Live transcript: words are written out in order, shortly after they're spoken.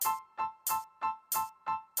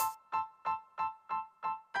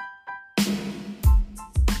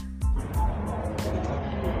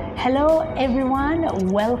Hello, everyone.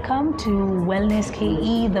 Welcome to Wellness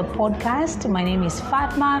KE, the podcast. My name is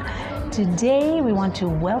Fatma. Today, we want to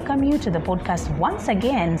welcome you to the podcast once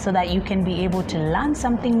again so that you can be able to learn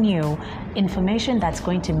something new, information that's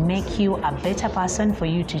going to make you a better person, for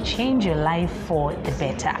you to change your life for the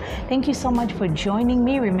better. Thank you so much for joining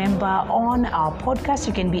me. Remember, on our podcast,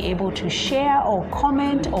 you can be able to share or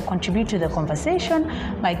comment or contribute to the conversation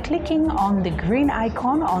by clicking on the green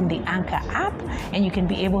icon on the Anchor app, and you can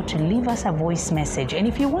be able to leave us a voice message. And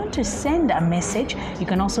if you want to send a message, you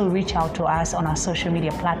can also reach out to us on our social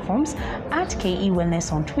media platforms at KE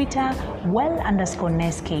Wellness on Twitter,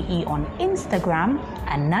 well_NessKE on Instagram,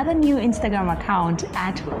 another new Instagram account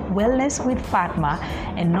at Wellness with Fatma,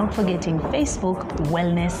 and not forgetting Facebook,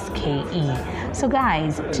 Wellness KE. So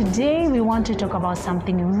guys, today we want to talk about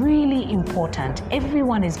something really important.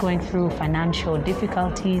 Everyone is going through financial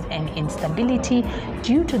difficulties and instability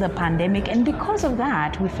due to the pandemic, and because of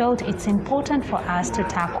that, we felt it's important for us to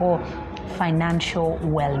tackle financial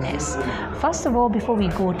wellness. First of all, before we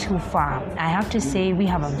go too far, I have to say we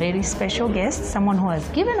have a very special guest, someone who has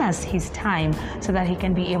given us his time so that he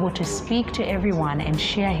can be able to speak to everyone and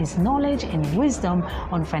share his knowledge and wisdom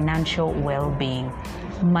on financial well-being.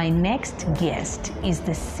 My next guest is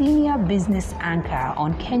the senior business anchor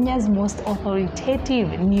on Kenya's most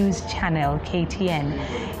authoritative news channel, KTN.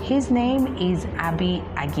 His name is Abby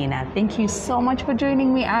Agina. Thank you so much for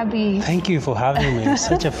joining me, Abby. Thank you for having me.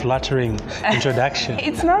 Such a flattering introduction.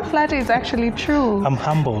 It's not flattering, it's actually true. I'm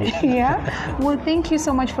humbled. Yeah. Well, thank you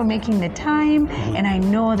so much for making the time. And I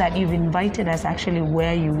know that you've invited us actually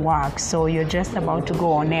where you work. So you're just about to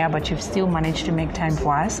go on air, but you've still managed to make time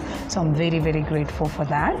for us. So I'm very, very grateful for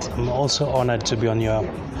that. I'm also honored to be on your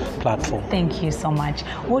platform. Thank you so much.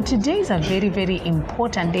 Well, today is a very, very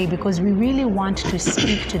important day because we really want to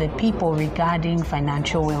speak to the people regarding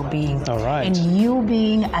financial well-being. All right. And you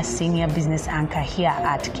being a senior business anchor here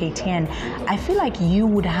at KTN, I feel like you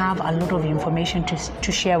would have a lot of information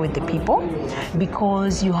to share with the people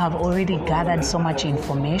because you have already gathered so much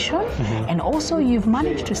information, and also you've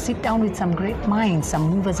managed to sit down with some great minds, some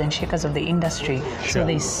movers and shakers of the industry. Sure. So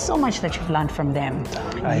there's so much that you've learned from them.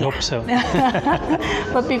 I hope so.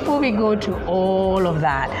 But before we go to all of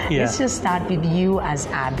that, let's just start with you as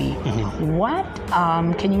Abby. What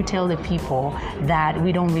can you tell the people that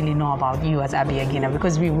we don't really know about you as Abby Agina?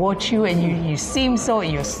 Because we watch you and you seem so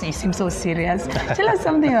serious. Tell us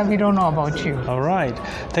something that we don't know about you. All right.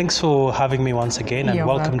 Thanks for having me once again, and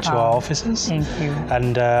welcome to our offices. Thank you.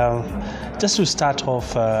 And just to start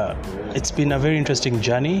off, it's been a very interesting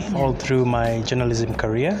journey all through my journalism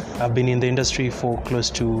career. I've been in the industry for close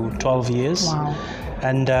to 12 years. Wow.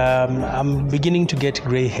 And I'm beginning to get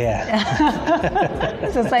gray hair.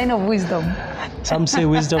 It's a sign of wisdom. Some say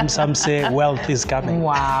wisdom, some say wealth is coming.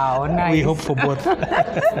 Wow, nice. We hope for both.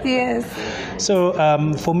 Yes. So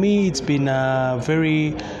for me, it's been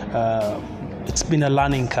it's been a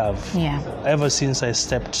learning curve. Yeah. Ever since I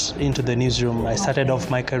stepped into the newsroom, I started off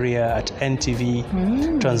my career at NTV,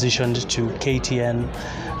 transitioned to KTN,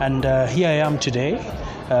 and here I am today.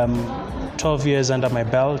 12 years under my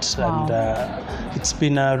belt, and it's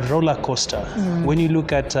been a roller coaster. When you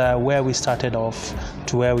look at where we started off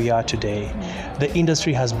to where we are today, the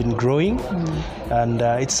industry has been growing, and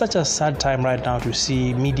it's such a sad time right now to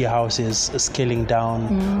see media houses scaling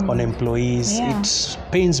down on employees. It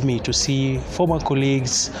pains me to see former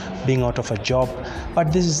colleagues being out of a job,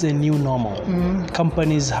 but this is the new normal.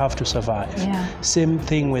 Companies have to survive. Same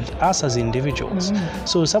thing with us as individuals.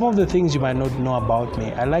 So some of the things you might not know about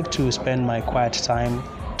me, I like to spend my quiet time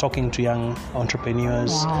talking to young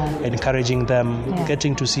entrepreneurs, encouraging them,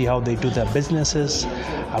 getting to see how they do their businesses.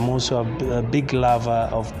 I'm also a big lover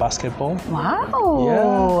of basketball.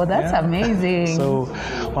 Wow, that's amazing. So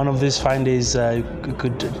one of these fine days, you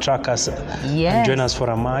could track us and join us for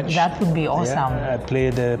a match. That would be awesome. I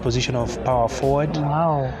play the position of power forward.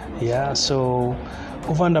 Wow. Yeah, so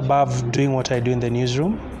over and above doing what I do in the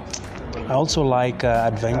newsroom, I also like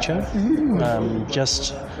adventure,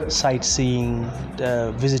 just sightseeing,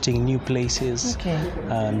 visiting new places. Okay.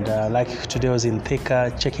 And like today I was in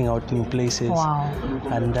Thika, checking out new places. Wow.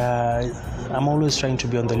 And I'm always trying to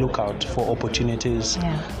be on the lookout for opportunities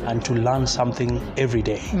and to learn something every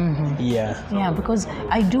day. Yeah, because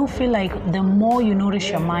I do feel like the more you nourish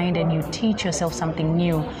your mind and you teach yourself something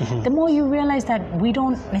new, the more you realize that we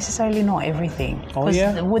don't necessarily know everything.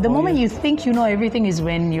 The moment you think you know everything is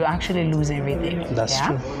when you actually lose everything. That's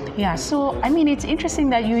true. Yeah, so I mean, it's interesting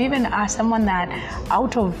that you even are someone that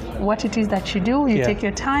out of what it is that you do, you take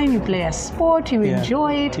your time, you play a sport, you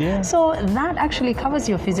enjoy it. Yeah. So that actually covers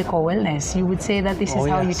your physical wellness. You would say that this is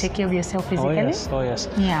how you take care of yourself physically? Oh yes.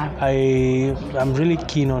 Yeah. I'm really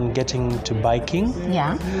keen on getting to biking.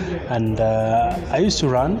 Yeah. And I used to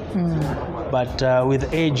run, but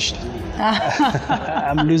with age,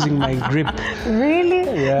 I'm losing my grip. Really?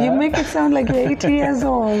 Yeah. You make it sound like you're 80 years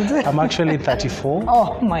old. I'm actually 34.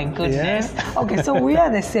 Oh my goodness. Yeah. Okay, so we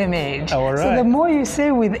are the same age. All right. So the more you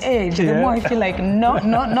say with age, the more I feel like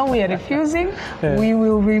no, we are refusing. Yeah. We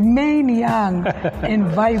will remain young and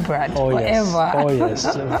vibrant forever. Yes. Oh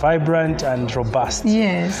yes, vibrant and robust.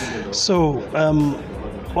 Yes. So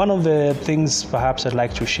one of the things perhaps I'd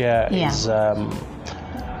like to share is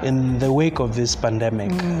in the wake of this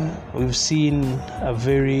pandemic, we've seen a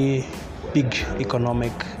very big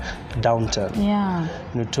economic downturn. Yeah.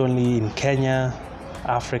 Not only in Kenya,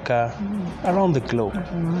 Africa, around the globe.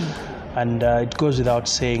 And it goes without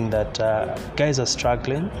saying that guys are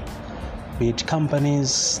struggling, be it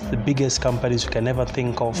companies, the biggest companies you can ever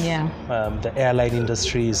think of. Yeah. The airline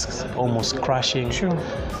industry is almost crashing. True.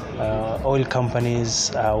 Oil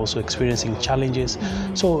companies are also experiencing challenges.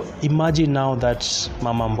 So imagine now that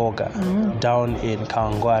Mama Mboga down in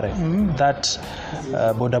Kawangware, that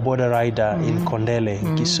boda rider in Kondele,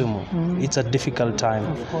 in Kisumu. It's a difficult time.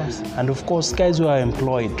 Of course. And of course, guys who are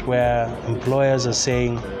employed, where employers are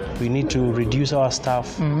saying, we need to reduce our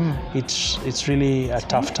staff. It's really a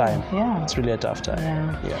tough time. Yeah. It's really a tough time.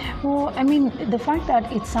 Yeah. Well, I mean, the fact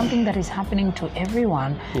that it's something that is happening to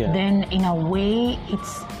everyone, then in a way,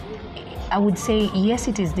 I would say, yes,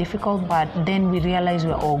 it is difficult, but then we realize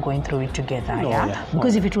we're all going through it together.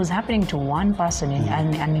 Because if it was happening to one person,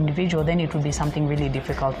 an individual, then it would be something really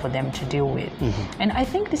difficult for them to deal with. And I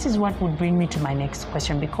think this is what would bring me to my next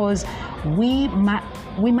question, because we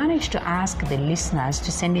managed to ask the listeners to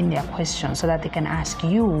send in their questions so that they can ask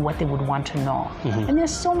you what they would want to know. And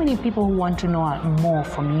there's so many people who want to know more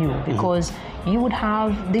from you, because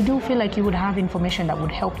they do feel like you would have information that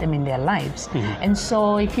would help them in their lives. And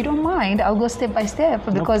so if you don't mind, I'll go step by step,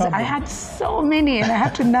 because I had so many and I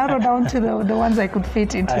had to narrow down to the ones I could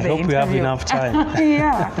fit into the interview. I hope we have enough time.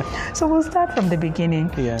 Yeah. So we'll start from the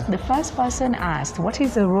beginning. Yeah. The first person asked, what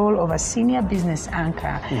is the role of a senior business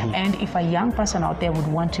anchor? And if a young person out there would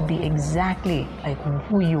want to be exactly like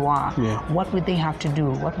who you are, what would they have to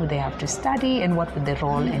do? What would they have to study? And what would the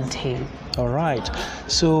role entail? All right.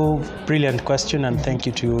 So brilliant question, and thank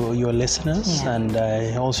you to your listeners. And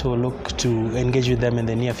I also look to engage with them in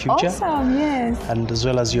the near future. Awesome, yes. And as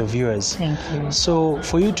well as your viewers. Thank you. So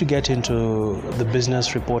for you to get into the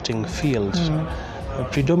business reporting field,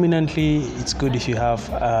 predominantly it's good if you have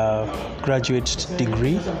a graduate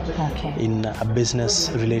degree in a business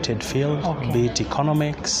related field, be it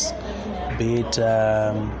economics, be it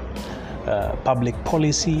public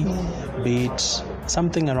policy, be it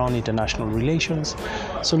something around international relations,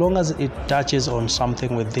 so long as it touches on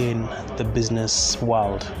something within the business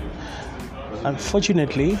world.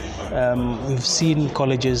 Unfortunately, we've seen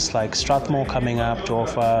colleges like Strathmore coming up to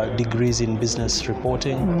offer degrees in business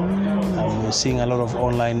reporting. We're seeing a lot of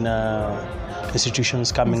online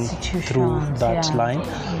institutions coming through that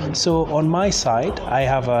line. So on my side, I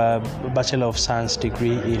have a Bachelor of Science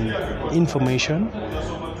degree in information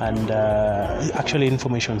and actually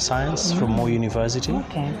information science from Moore University.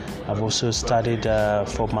 I've also studied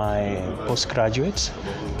for my postgraduate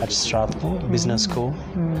at Strathmore Business School,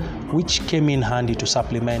 which came in handy to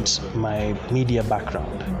supplement my media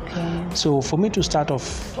background. So for me to start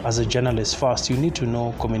off as a journalist first, you need to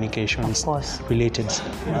know communications related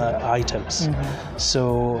items.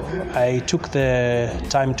 So I took the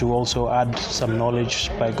time to also add some knowledge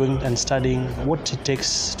by going and studying what it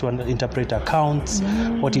takes to interpret accounts,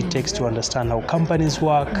 what it takes to understand how companies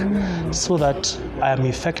work, so that I am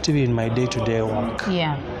effective in my day-to-day work.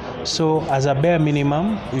 So as a bare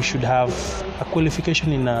minimum, you should have a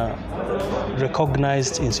qualification in a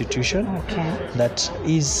recognized institution that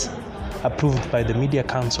is approved by the Media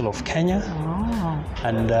Council of Kenya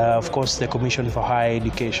and of course the Commission for Higher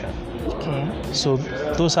Education. So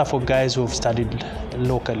those are for guys who have studied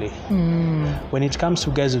locally. When it comes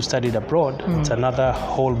to guys who've studied abroad, it's another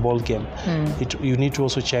whole ball game. You need to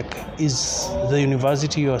also check, is the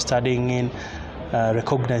university you're studying in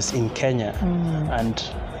recognized in Kenya, and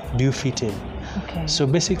do you fit in? So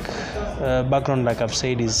basic background, like I've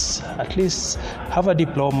said, is at least have a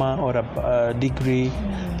diploma or a degree,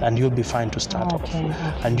 and you'll be fine to start off.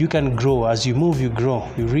 And you can grow as you move. You grow.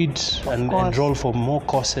 You read and enroll for more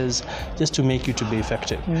courses just to make you to be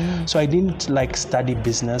effective. So I didn't study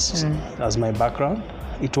business as my background.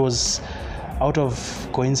 It was out of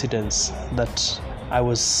coincidence that I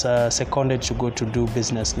was seconded to go to do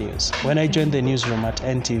business news. When I joined the newsroom at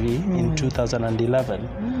NTV in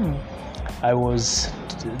 2011, I was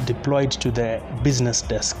deployed to the business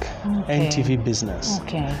desk, NTV Business.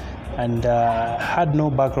 Okay. And had no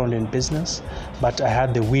background in business, but I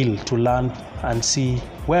had the will to learn and see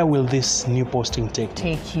where will this new posting take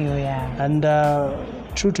me. Take you, yeah. And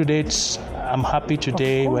true to date, I'm happy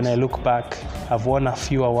today when I look back. I've won a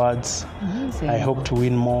few awards. Amazing. I hope to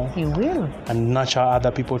win more. You will. And nurture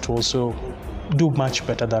other people to also do much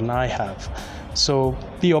better than I have. So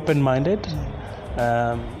be open-minded.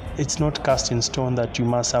 It's not cast in stone that you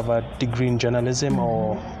must have a degree in journalism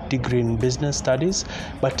or degree in business studies,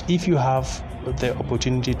 but if you have the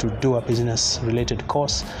opportunity to do a business related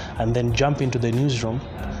course and then jump into the newsroom,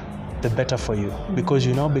 the better for you, because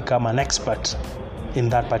you now become an expert in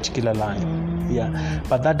that particular line. Yeah,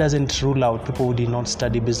 but that doesn't rule out people who did not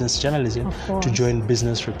study business journalism to join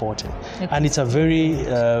business reporting. And it's a very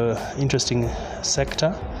interesting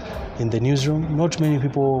sector in the newsroom. Not many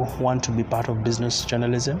people want to be part of business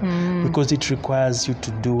journalism because it requires you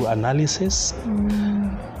to do analysis.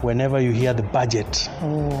 Whenever you hear the budget,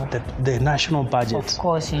 the national budget of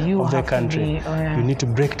course, you of the have country, to be, you need to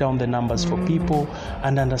break down the numbers for people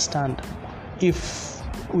and understand if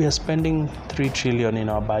we are spending 3 trillion in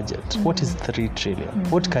our budget. What is 3 trillion?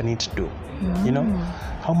 What can it do? You know,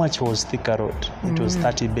 how much was Thika Road? It was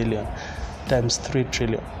 30 billion times 3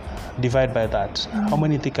 trillion. Divide by that. How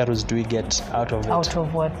many Thika Roads do we get out of it? Out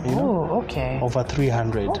of what? You know? Okay. Over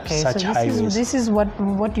 300 such so highways. This is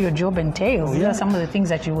what your job entails. These are some of the things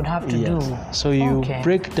that you would have to do. So you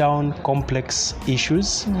break down complex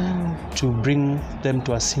issues to bring them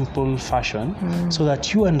to a simple fashion so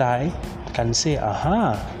that you and I can say,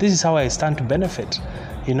 this is how I stand to benefit.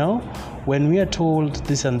 You know, when we are told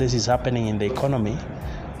this and this is happening in the economy,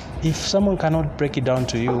 if someone cannot break it down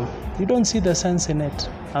to you, you don't see the sense in it.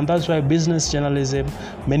 And that's why business journalism,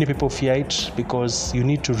 many people fear it, because you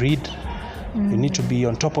need to read, you need to be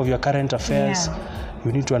on top of your current affairs,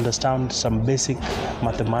 you need to understand some basic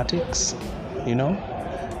mathematics, you know,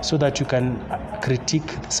 so that you can critique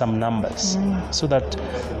some numbers, so that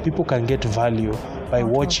people can get value by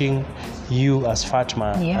watching you as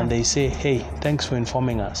Fatma, and they say, hey, thanks for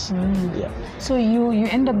informing us. So you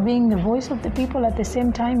end up being the voice of the people at the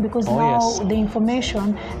same time, because the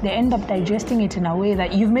information, they end up digesting it in a way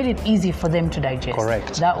that you've made it easy for them to digest.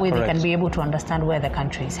 Correct. That way they can be able to understand where the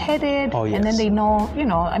country is headed, and then they know, you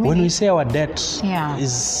know, I mean, when we say our debt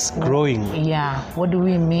is growing, what do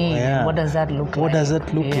we mean? What does that look like? What does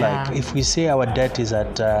that look like? If we say our debt is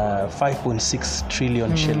at 5.6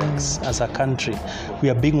 trillion shillings as a country, we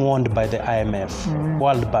are being warned by the IMF,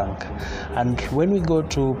 World Bank. And when we go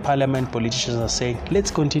to parliament, politicians are saying,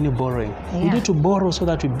 let's continue borrowing. We need to borrow so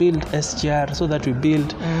that we build SGR, so that we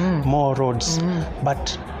build more roads.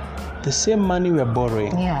 But the same money we are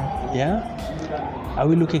borrowing, are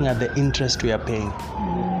we looking at the interest we are paying?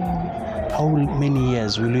 How many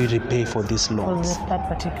years will we repay for these loans? For that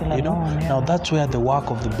particular loan, Now that's where the work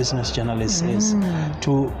of the business journalist is,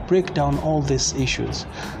 to break down all these issues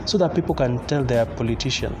so that people can tell their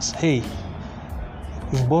politicians, hey,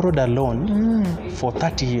 we've borrowed a loan for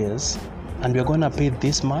 30 years and we're going to pay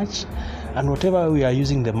this much, and whatever we are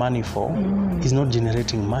using the money for is not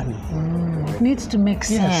generating money. It needs to make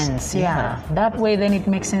sense. That way then it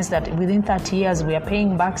makes sense that within 30 years we are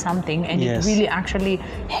paying back something, and it really actually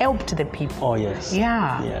helped the people.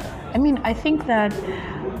 I mean, I think that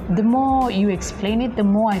the more you explain it, the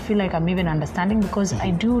more I feel like I'm even understanding, because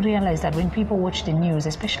I do realize that when people watch the news,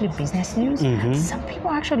 especially business news, some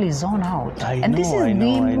people actually zone out. This is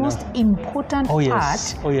the most important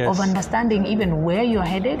part of understanding even where you're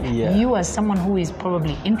headed. You as someone who is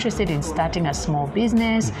probably interested in starting a small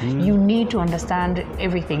business, you need to understand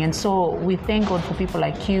everything. And so we thank God for people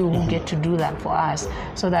like you who get to do that for us,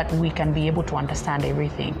 so that we can be able to understand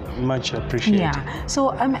everything. Much appreciated.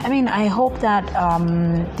 So I mean, I hope that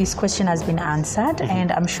this question has been answered,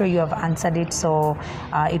 and I'm sure you have answered it. So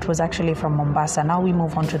it was actually from Mombasa. Now we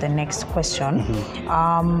move on to the next question.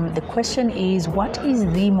 The question is, what is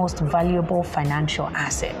the most valuable financial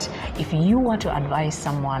asset? If you were to advise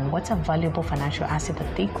someone, what's a valuable financial asset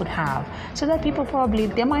that they could have, so that people probably,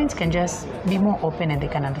 their minds can just be more open and they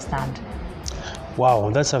can understand? Wow,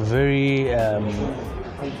 that's a very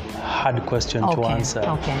hard question to answer.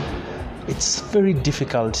 It's very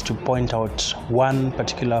difficult to point out one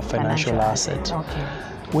particular financial asset.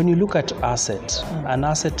 When you look at asset, an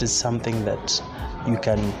asset is something that you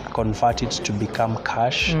can convert it to become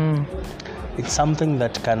cash. It's something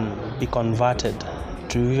that can be converted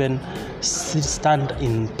to even stand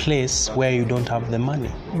in place where you don't have the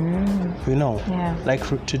money. You know, like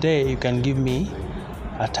today you can give me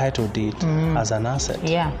a title deed as an asset.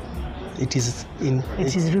 Yeah. It is in.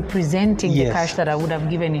 It is representing the Yes. cash that I would have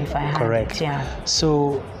given if I had Correct. it. Yeah.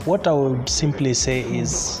 So what I would simply say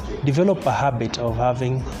is develop a habit of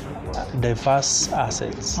having diverse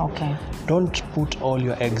assets. Okay. Don't put all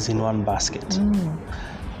your eggs in one basket.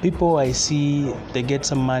 People I see, they get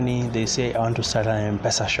some money, they say, I want to start an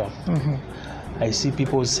M-Pesa shop. I see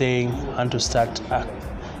people saying, I want to start a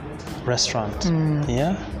restaurant.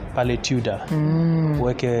 Yeah? Pale Tudor.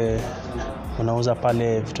 Weke unauza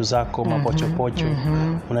pale vitu zako mapochopocho.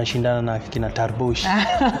 Unashindana na kina Tarbush.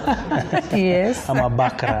 Yes. Ama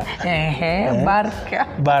Bakra.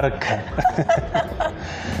 Barca.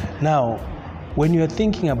 Now, when you're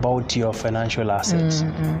thinking about your financial assets,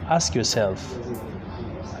 ask yourself,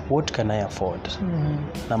 what can I afford?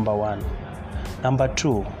 Number one. Number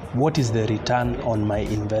two, what is the return on my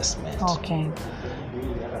investment? Okay.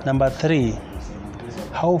 Number three,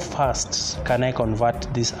 how fast can I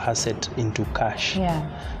convert this asset into cash? Yeah.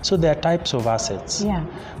 So there are types of assets. Yeah.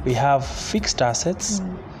 We have fixed assets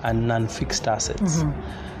and non-fixed assets.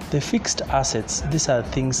 The fixed assets, these are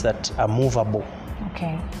things that are movable.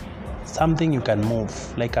 Okay. Something you can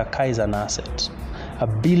move, like a car is an asset. A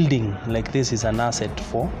building like this is an asset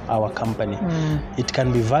for our company. It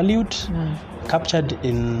can be valued, captured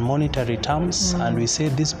in monetary terms, and we say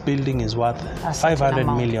this building is worth A certain 500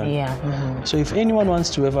 amount. million. Yeah. So if anyone wants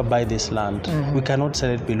to ever buy this land, we cannot sell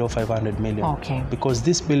it below 500 million. Okay. Because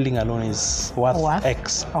this building alone is worth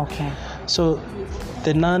X. Okay. So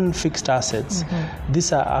the non-fixed assets,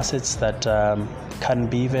 these are assets that can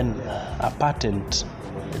be even a patent.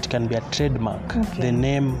 It can be a trademark. Okay. The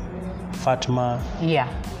name Fatma Yeah.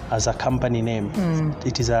 as a company name,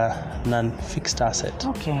 it is a non-fixed asset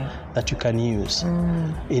Okay. that you can use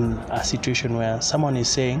in a situation where someone is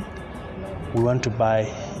saying, we want to buy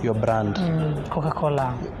your brand.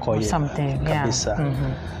 Coca-Cola or Koye, something. kabisa.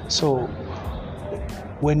 Yeah. So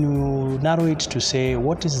when you narrow it to say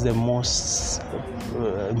what is the most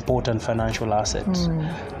important financial asset,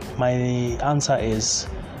 my answer is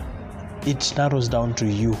it narrows down to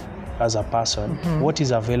you as a person. What is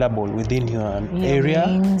available within your area,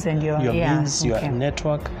 means and your means, your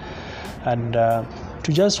network, and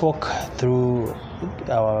to just walk through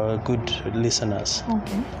our good listeners.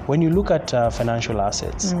 Okay. When you look at financial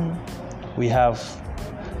assets, we have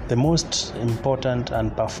the most important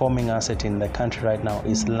and performing asset in the country right now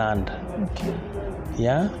is land. Okay.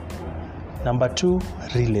 Yeah. Number two,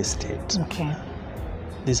 real estate. Okay.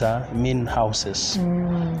 These are main houses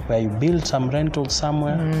where you build some rentals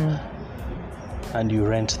somewhere and you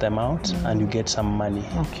rent them out and you get some money.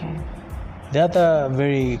 Okay. The other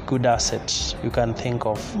very good asset you can think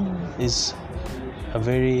of is a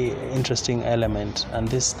very interesting element, and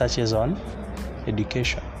this touches on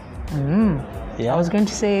education. Yeah. I was going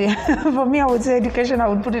to say, for me, I would say education, I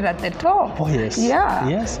would put it at the top. Oh, yes. Yeah.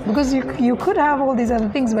 Yes. Because you could have all these other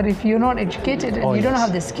things, but if you're not educated and you don't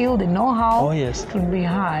have the skill, the know-how, Oh, yes. it would be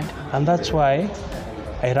hard. And that's why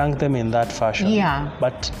I rank them in that fashion. Yeah.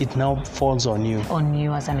 But it now falls on you. On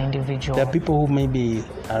you as an individual. There are people who maybe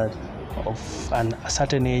are of a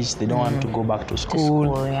certain age, they don't want to go back to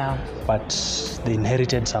school, yeah. but they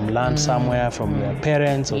inherited some land somewhere from their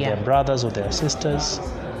parents or their brothers or their sisters,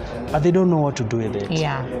 but they don't know what to do with it.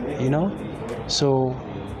 Yeah. You know? So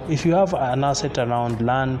if you have an asset around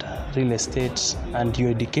land, real estate, and your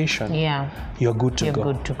education, you're good to go.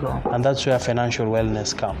 You're good to go. And that's where financial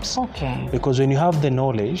wellness comes. Okay. Because when you have the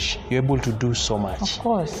knowledge, you're able to do so much. Of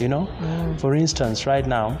course. You know? For instance, right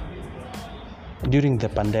now, during the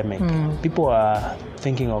pandemic, people are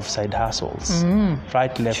thinking of side hustles,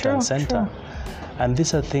 right, left, and center. And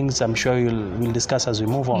these are things I'm sure we'll discuss as we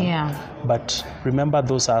move on. Yeah. But remember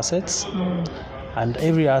those assets, and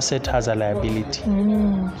every asset has a liability.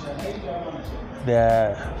 There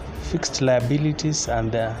are fixed liabilities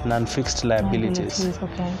and there are non-fixed liabilities.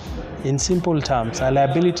 Okay. In simple terms, a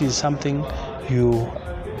liability is something you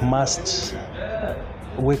must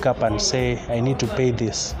wake up and say, I need to pay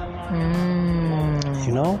this.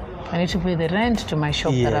 You know? I need to pay the rent to my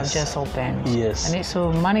shop that I've just opened. Yes.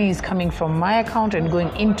 So money is coming from my account and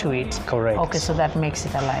going into it. Correct. Okay, so that makes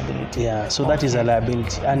it a liability. Yeah, so that is a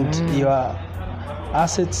liability. And your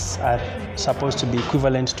assets are supposed to be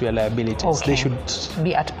equivalent to your liabilities. Okay. They should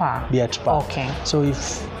be at par. Okay. So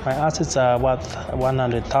if my assets are worth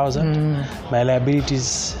 100,000, my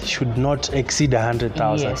liabilities should not exceed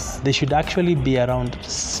 100,000. Yes. They should actually be around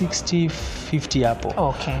 60, 50 up.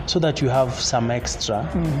 Okay. So that you have some extra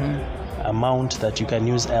amount that you can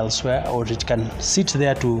use elsewhere, or it can sit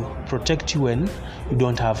there to protect you when you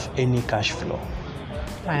don't have any cash flow.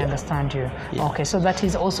 I understand you. Yeah. Okay, so that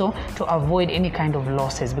is also to avoid any kind of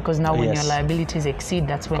losses, because now when Yes. your liabilities exceed,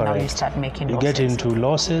 that's when now you Correct. start making You losses. get into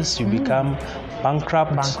losses, you become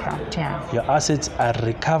bankrupt. Bankrupt, yeah. Your assets are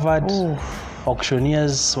recovered.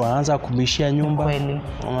 Auctioneers wanaanza kubishia nyumba. Kweli.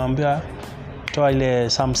 Wanaambia toa ile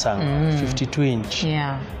Samsung 52 inch.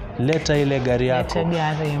 Yeah. Leta ile gari yako. Leta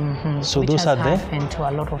gari, So which those has are the happened to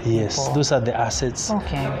a lot of yes, people. those are the assets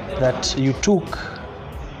Okay. that you took,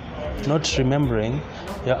 not remembering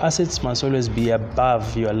your assets must always be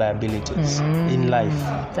above your liabilities in life.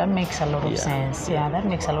 That makes a lot of Yeah. sense. Yeah, that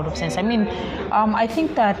makes a lot of sense. I mean, I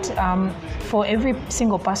think that for every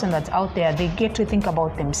single person that's out there, they get to think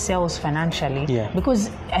about themselves financially. Yeah.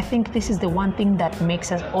 Because I think this is the one thing that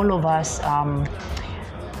makes us, all of us,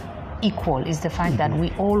 equal, is the fact that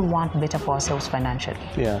we all want better for ourselves financially.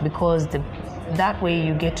 Yeah. Because that way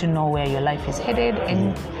you get to know where your life is headed,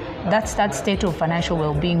 and that's that state of financial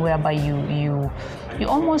well-being whereby you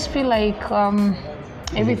almost feel like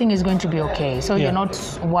everything is going to be okay, so Yeah. you're not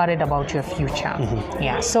worried about your future.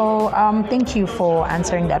 Yeah, so thank you for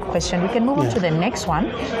answering that question. We can move on to the next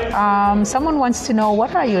one. Someone wants to know,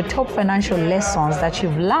 what are your top financial lessons that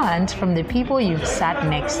you've learned from the people you've sat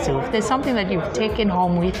next to? If there's something that you've taken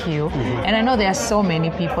home with you, and I know there are so many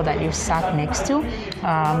people that you've sat next to,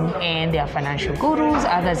 and they are financial gurus,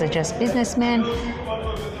 others are just businessmen.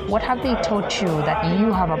 What have they taught you that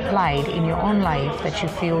you have applied in your own life that you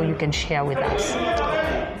feel you can share with us?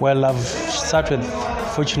 Well, I've sat with,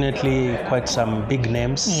 fortunately, quite some big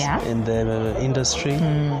names Yeah. in the industry,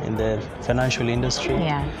 in the financial industry.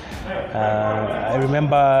 Yeah. I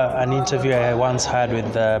remember an interview I once had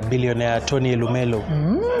with billionaire Tony Elumelu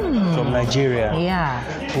from Nigeria, Yeah.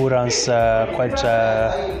 who runs quite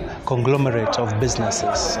a conglomerate of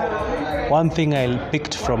businesses. One thing I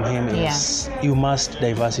picked from him is you must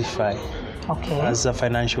diversify Okay. as a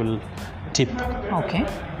financial tip. Okay.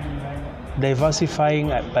 Diversifying,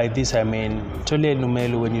 by this I mean Tony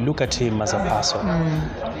Elumelu, when you look at him as a person,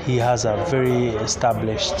 he has a very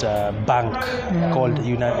established bank called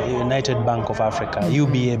United Bank of Africa,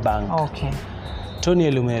 UBA Bank. Okay. Tony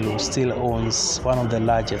Elumelu still owns one of the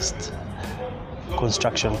largest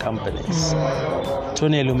construction companies.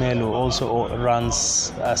 Tony Elumelu also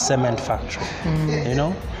runs a cement factory. You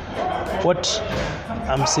know, what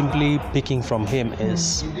I'm simply picking from him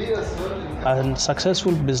is a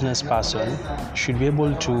successful business person should be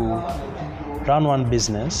able to run one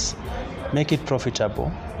business, make it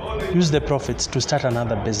profitable, use the profits to start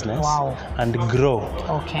another business, Wow. and grow,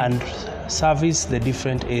 Okay. and service the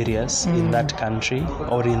different areas in that country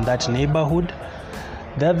or in that neighborhood.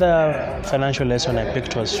 The other financial lesson I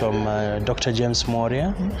picked was from Dr. James Moria,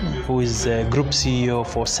 who is Group CEO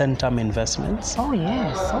for Centum Investments. Oh,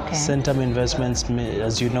 yes. Okay. Centum Investments,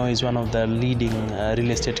 as you know, is one of the leading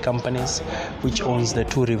real estate companies, which owns the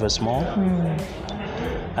Two Rivers Mall.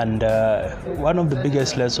 And one of the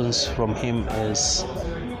biggest lessons from him is,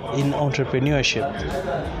 in entrepreneurship,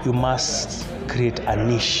 you must create a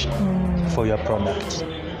niche for your product.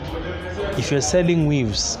 If you're selling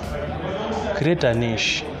weaves, create a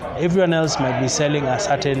niche. Everyone else might be selling a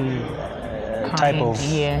certain type of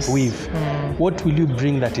weave. What will you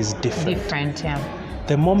bring that is different? Different, yeah.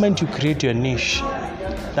 The moment you create your niche,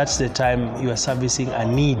 that's the time you are servicing a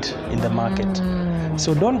need in the market.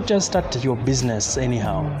 So don't just start your business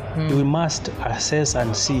anyhow. You must assess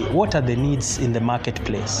and see what are the needs in the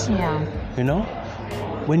marketplace. Yeah. You know,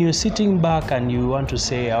 when you're sitting back and you want to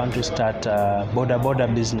say, I want to start a border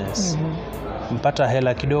business, mpata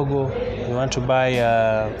hela kidogo, you want to buy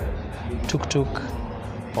a tuk-tuk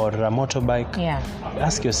or a motorbike, Yeah.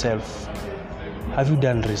 ask yourself, have you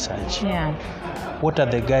done research? Yeah. What are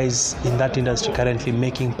the guys in that industry currently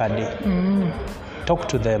making per day? Talk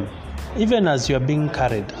to them. Even as you're being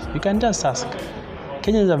carried, you can just ask.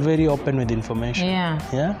 Kenyans are very open with information.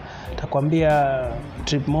 Yeah. Takwambia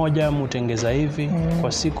trip moja mutengeza hivi,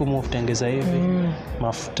 kwa siku mutengeza hivi,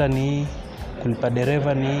 mafuta ni, kulipa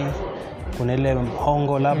dereva ni, kuna ile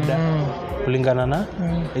hongo labda, kulingana na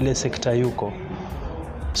ile sekta yuko.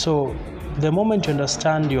 So the moment you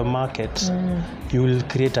understand your market, you will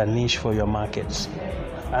create a niche for your market.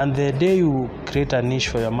 And the day you create a niche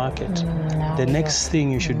for your market, the next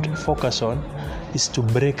thing you should focus on is to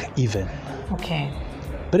break even. Okay.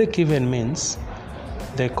 Break even means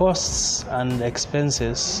the costs and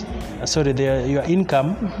expenses, your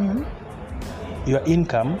income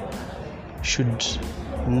should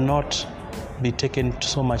not be taken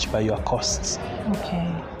so much by your costs. Okay.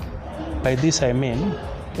 By this I mean,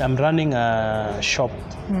 I'm running a shop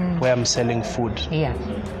where I'm selling food. Yeah.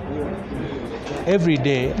 Every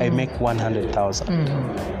day I make 100,000.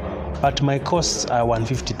 but my costs are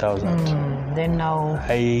 150,000. Then now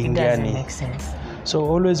it doesn't make sense. So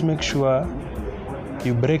always make sure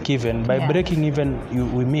you break even. By breaking even,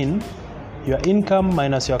 we mean your income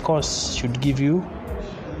minus your costs should give you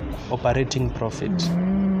operating profit.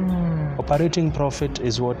 Operating profit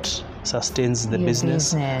is what sustains the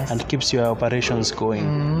business and keeps your operations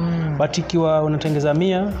going. But ikiwa unatengeza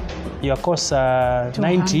 100, your costs are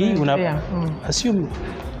 90, assume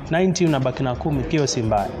 90 unabaki na 10, pia si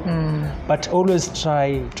mbaya. But always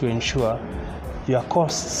try to ensure your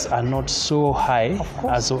costs are not so high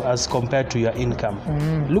as compared to your income.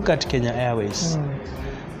 Look at Kenya Airways.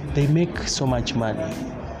 They make so much money.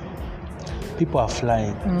 People are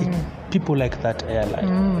flying. People like that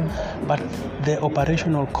airline. But the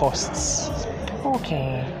operational costs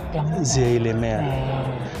zielemea.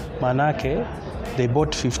 Manake, they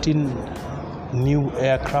bought 15 new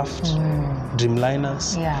aircraft,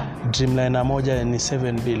 Dreamliners. Dreamliner moja ni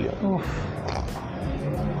 7 billion.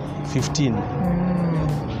 15.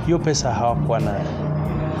 Hiyo pesa hawakuwa nayo.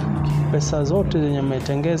 Pesa zote zenye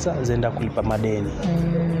wametengeza zenda kulipa madeni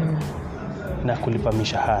na kulipa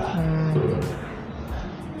mishahara.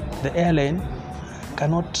 The airline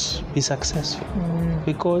cannot be successful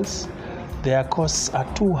because their costs are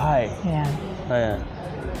too high.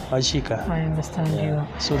 I understand you.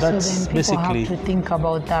 So that's then people basically have to think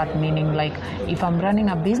about that, meaning like if I'm running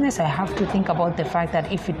a business, I have to think about the fact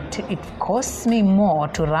that if it costs me more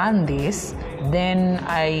to run this, then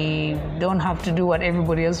I don't have to do what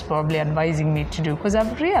everybody else probably advising me to do. Because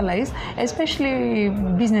I've realized, especially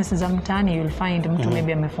businesses mtaani, you'll find mtu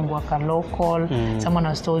maybe amefungua ka local, someone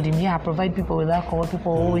has told him, provide people with alcohol.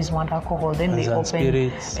 People always want alcohol. Then they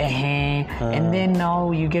open, and then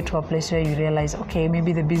now you get to a place where you realize, okay,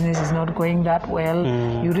 maybe the business is not going that well.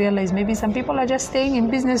 You realize maybe some people are just staying in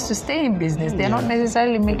business to stay in business. They're not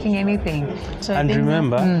necessarily making anything. So and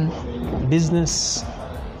remember, business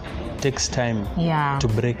takes time to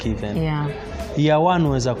break even. Year 1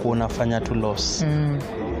 weza kuonafanya to loss.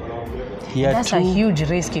 That's 2, a huge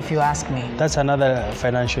risk if you ask me. That's another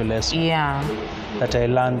financial lesson that I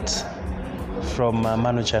learned from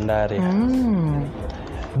Manu Chandari.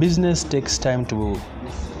 Business takes time to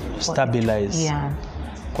stabilize.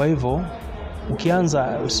 Kwa hivyo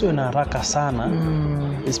ukianza usiwe na haraka sana,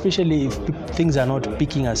 especially if things are not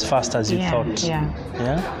peaking as fast as you thought.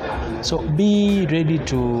 So be ready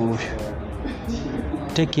to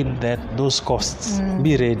take in those costs.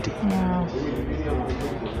 Be ready.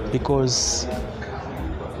 Because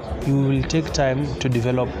you will take time to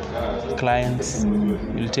develop clients.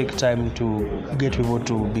 You'll take time to get people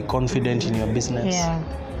to be confident in your business.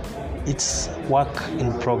 It's work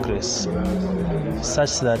in progress,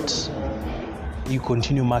 such that you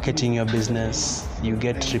continue marketing your business, you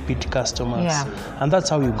get repeat customers, and that's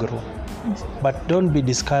how you grow. But don't be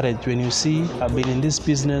discouraged when you see, I've been in this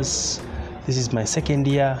business, this is my 2nd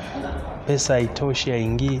year, pesa itoshi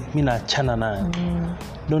aingi, mimi naachana nayo.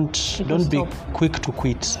 Don't be quick to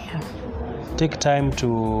quit. Take time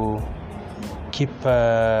to keep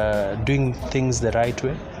doing things the right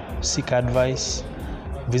way. Seek advice.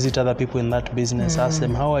 Visit other people in that business. Ask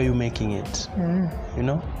them, how are you making it? You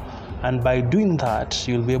know? And by doing that,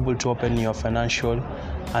 you'll be able to open your financial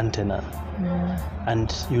antenna.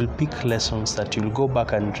 And you'll pick lessons that you'll go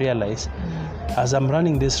back and realize. As I'm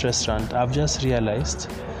running this restaurant, I've just realized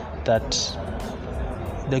that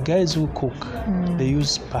the guys who cook, they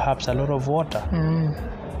use perhaps a lot of water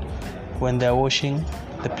when they're washing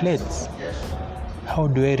the plates. How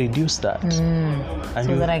do I reduce that? And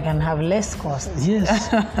so that I can have less costs. Yes.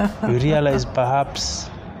 You realize perhaps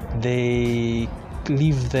they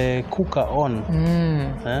leave the cooker on,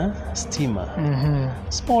 steamer.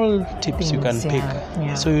 Small tips you can pick.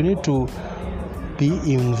 So you need to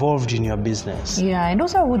be involved in your business. And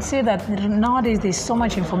also I would say that nowadays there's so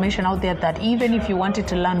much information out there that even if you wanted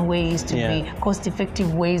to learn ways to be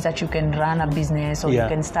cost-effective ways that you can run a business or you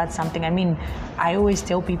can start something, I mean, I always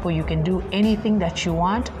tell people you can do anything that you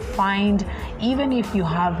want. Find, even if you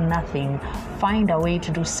have nothing, find a way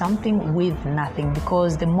to do something with nothing,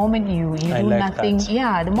 because the moment you do nothing,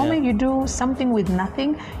 the moment you do something with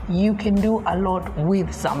nothing, you can do a lot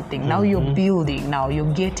with something. Now you're building, now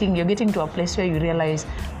you're getting to a place where you realize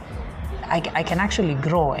I can actually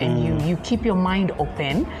grow, and you keep your mind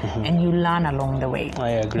open and you learn along the way. I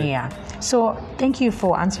agree. Yeah. So thank you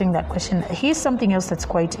for answering that question. Here's something else that's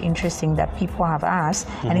quite interesting that people have asked,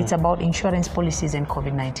 and it's about insurance policies and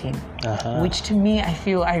COVID-19, which to me, I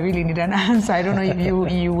feel I really need an answer. I don't know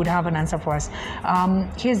if you would have an answer for us.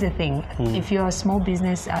 Here's the thing. If you're a small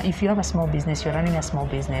business, if you have a small business, you're running a small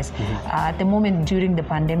business, at the moment during the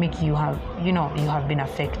pandemic, you have been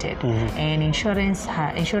affected, and insurance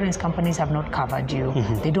companies have not covered you.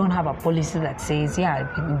 They don't have a policy that says,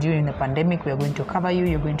 during the pandemic, we are going to cover you,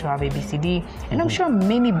 you're going to have ABCD, and I'm sure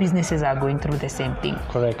many businesses are going through the same thing.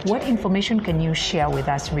 Correct. What information can you share with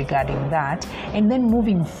us regarding that? And then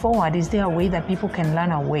moving forward, is there a way that people can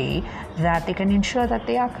learn a way that they can ensure that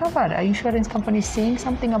they are covered? Are insurance companies saying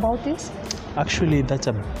something about this? Actually, that's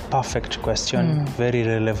a perfect question, very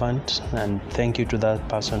relevant, and thank you to that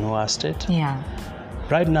person who asked it. Yeah.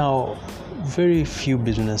 Right now, very few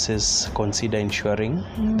businesses consider insuring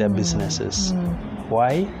their businesses.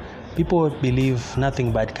 Why? People believe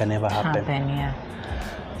nothing bad can ever happen. Yeah.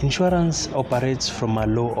 Insurance operates from a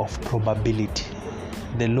law of probability.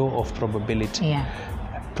 The law of probability. Yeah.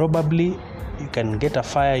 Probably you can get a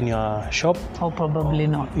fire in your shop. Or probably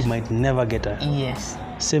not. You might never get a. Yes.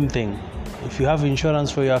 Same thing. If you have insurance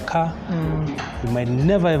for your car, you might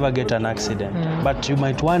never ever get an accident. But you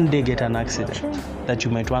might one day get an accident. True. That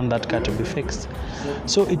you might want that car to be fixed.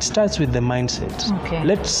 So it starts with the mindset. Okay.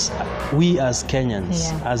 We as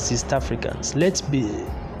Kenyans, Yeah. as East Africans, let's be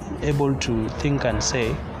able to think and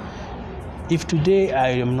say, if today I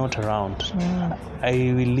am not around,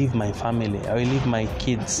 I will leave my family, I will leave my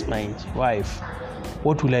kids, my wife.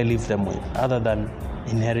 What will I leave them with other than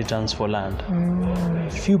inheritance for land?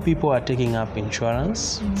 Few people are taking up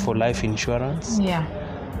insurance for life insurance. Yeah.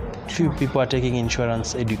 Few people are taking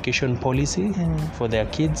insurance education policy for their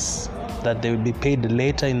kids that they will be paid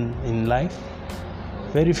later in life.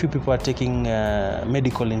 Very few people are taking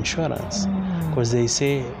medical insurance because they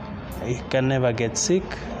say you can never get sick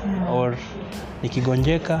or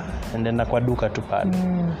nikigonjeka and then kwa duka tu pale.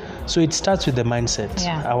 So it starts with the mindset.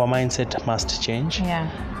 Yeah. Our mindset must change. Yeah.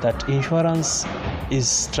 That insurance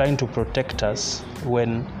is trying to protect us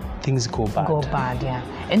when things go bad. Yeah.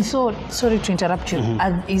 And so, sorry to interrupt you,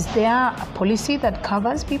 is there a policy that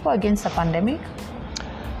covers people against the pandemic?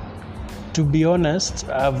 To be honest,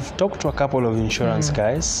 I've talked to a couple of insurance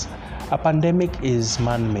guys. A pandemic is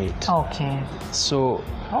man-made. Okay. So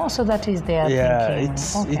so that is their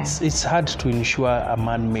thinking. It's hard to insure a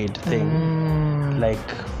man-made thing. Like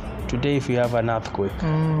today, if you have an earthquake,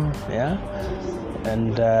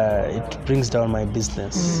 and it brings down my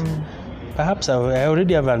business. Perhaps I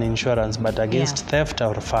already have an insurance, but against theft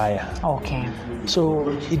or fire. Okay. So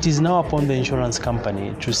it is now upon the insurance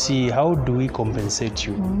company to see how do we compensate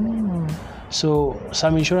you. So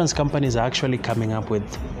some insurance companies are actually coming up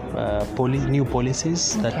with new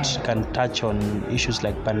policies that can touch on issues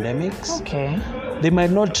like pandemics. Okay. They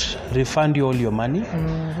might not refund you all your money,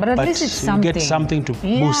 but at least it's something. You get something to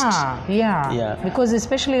boost. Yeah. Because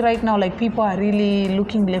especially right now, like people are really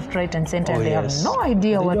looking left, right, and center, and they have no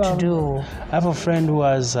idea what to do. I have a friend who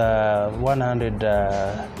has 100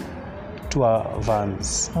 tour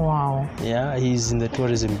vans. Wow. Yeah, he's in the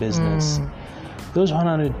tourism business. Those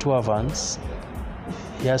 100 tour vans,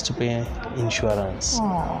 he has to pay insurance.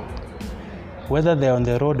 Whether they're on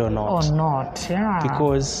the road or not.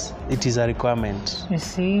 Because it is a requirement. You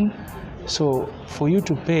see? So for you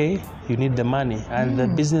to pay, you need the money, and the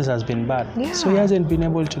business has been bad. So he hasn't been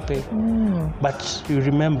able to pay. But you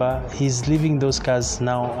remember, he's leaving those cars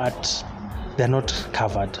now they're not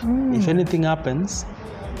covered. If anything happens,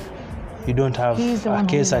 you don't have a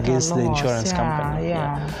case against the insurance company.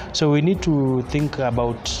 So we need to think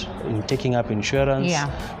about taking up insurance.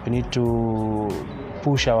 We need to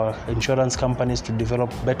push our insurance companies to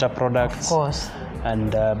develop better products. Of course.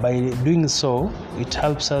 And by doing so, it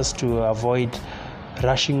helps us to avoid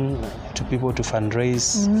rushing to people to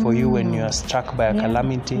fundraise for you when you are struck by a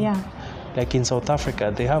calamity. Like in South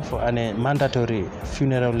Africa, they have a mandatory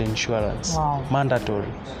funeral insurance. Mandatory.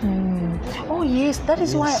 Oh yes, that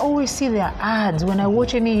is why I always see their ads when I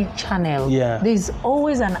watch any channel. There's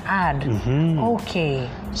always an ad. Okay.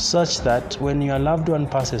 Such that when your loved one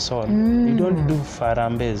passes on, you don't do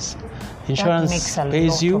farambes. Insurance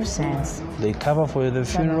pays you, they cover for the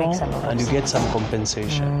funeral, and you get some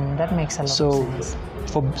compensation. That makes a lot of sense. So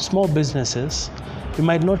for small businesses, you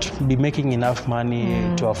might not be making enough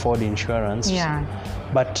money to afford insurance,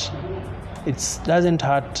 but it doesn't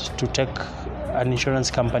hurt to take an insurance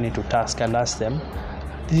company to task and ask them,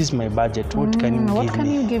 this is my budget. What can you give me? What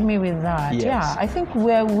can you give me with that? Yes. Yeah, I think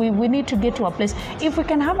we need to get to a place. If we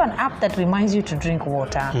can have an app that reminds you to drink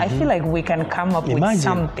water, I feel like we can come up with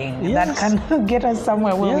something that can get us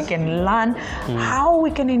somewhere where we can learn how we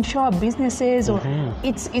can insure businesses. Or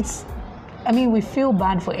it's. I mean, we feel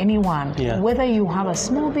bad for anyone, whether you have a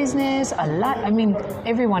small business, a lot. I mean,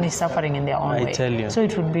 everyone is suffering in their own way. I tell you. So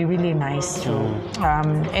it would be really nice to,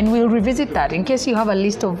 and we'll revisit that. In case you have a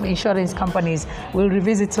list of insurance companies, we'll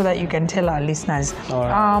revisit so that you can tell our listeners.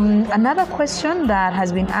 Another question that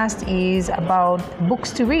has been asked is about books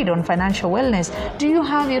to read on financial wellness. Do you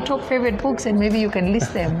have your top favorite books, and maybe you can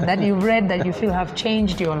list them that you've read that you feel have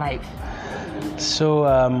changed your life? So,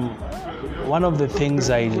 one of the things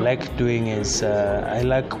I like doing is I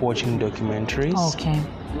like watching documentaries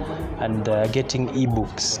and getting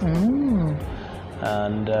ebooks.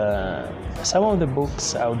 And some of the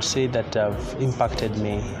books I would say that have impacted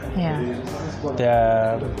me. There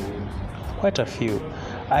are quite a few.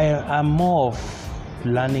 I'm more of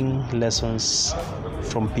learning lessons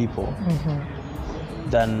from people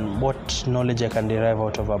than what knowledge I can derive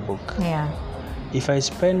out of a book. If I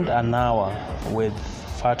spend an hour with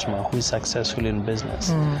Fatma, who is successful in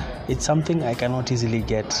business, it's something I cannot easily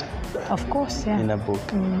get in a book.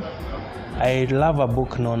 I love a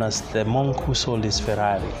book known as The Monk Who Sold His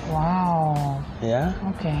Ferrari. Wow. Yeah?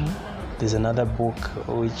 Okay. There's another book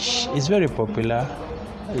which is very popular.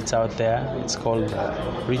 It's out there. It's called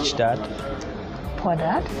Rich Dad. Poor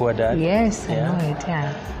Dad? Poor Dad. Yes, I know it,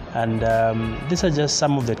 And these are just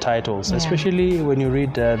some of the titles, especially when you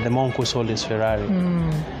read The Monk Who Sold His Ferrari.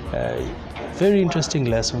 Very interesting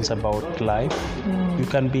lessons about life. You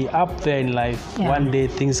can be up there in life. One day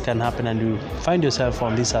things can happen and you find yourself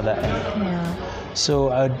on this other end.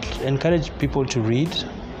 So I'd encourage people to read,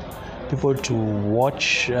 people to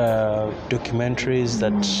watch documentaries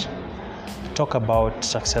that talk about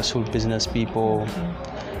successful business people.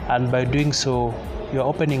 And by doing so, you're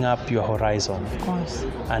opening up your horizon. Of course.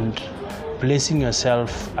 And placing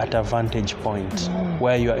yourself at a vantage point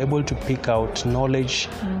where you are able to pick out knowledge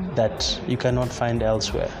that you cannot find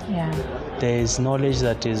elsewhere. There is knowledge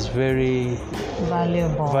that is very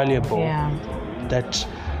valuable that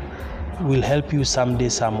will help you someday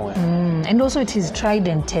somewhere. And also it is tried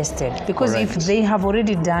and tested, because if they have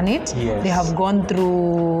already done it, they have gone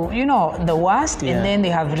through, the worst, and then they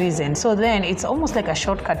have risen. So then it's almost like a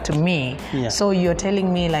shortcut to me. So you're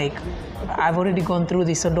telling me like, I've already gone through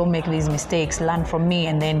this, so don't make these mistakes, learn from me,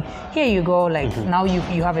 and then here you go, like now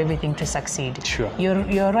you have everything to succeed.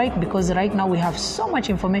 You're right, because right now we have so much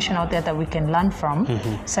information out there that we can learn from,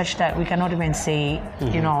 such that we cannot even say,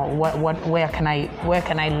 where can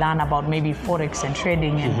I learn about maybe Forex and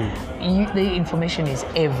trading, and the information is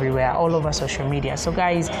everywhere, all over social media. So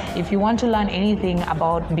guys, if you want to learn anything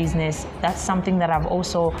about business, that's something that I've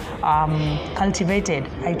also cultivated.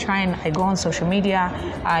 I go on social media,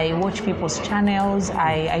 I watch people's channels,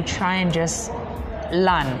 I try and just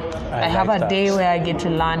learn. I have a day where I get to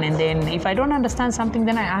learn, and then if I don't understand something,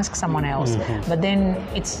 then I ask someone else. But then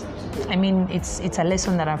it's a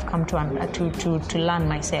lesson that I've come to learn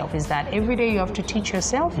myself, is that every day you have to teach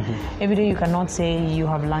yourself. Every day you cannot say you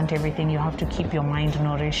have learned everything. You have to keep your mind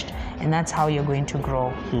nourished, and that's how you're going to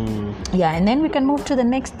grow. And then we can move to the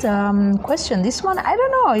next question. This one, I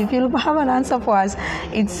don't know if you'll have an answer for us.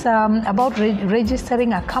 It's about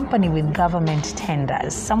registering a company with government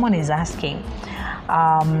tenders. Someone is asking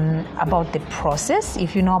about the process,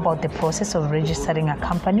 if you know about the process of registering a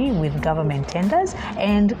company with government tenders,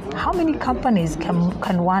 and how many companies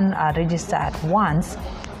can one register at once.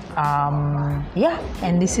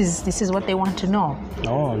 And this is what they want to know.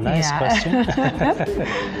 Oh, nice question.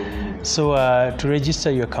 So to register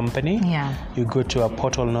your company, you go to a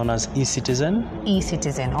portal known as eCitizen.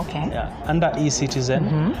 eCitizen, okay. Under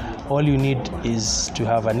eCitizen, all you need is to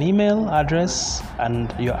have an email address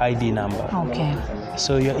and your ID number. Okay.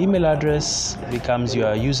 So your email address becomes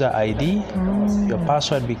your user ID, your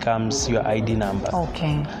password becomes your ID number.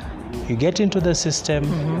 Okay. You get into the system,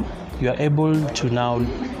 you are able to now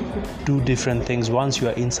do different things once you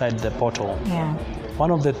are inside the portal. One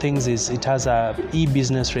of the things is it has a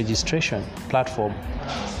e-business registration platform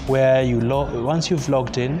where once you've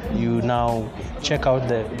logged in, you now check out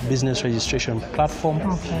the business registration platform.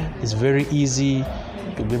 It's very easy.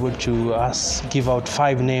 You'll be able to give out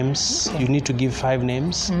 5 names. You need to give 5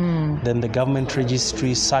 names. Then the government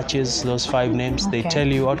registry searches those 5 names. They tell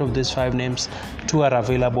you out of these 5 names, 2 are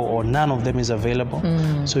available or none of them is available.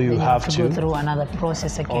 So you have to go through another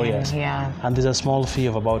process again. And there's a small fee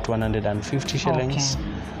of about 150 shillings.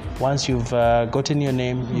 Once you've gotten your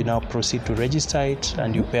name, you now proceed to register it,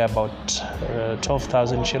 and you pay about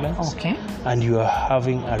 12,000 shillings. Okay. And you are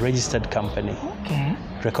having a registered company, Okay.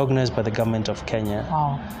 recognized by the government of Kenya,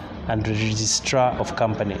 Wow. and the registrar of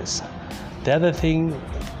companies. The other thing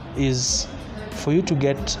is, for you to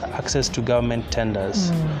get access to government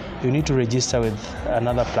tenders, you need to register with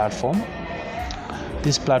another platform.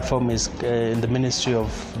 This platform is in the Ministry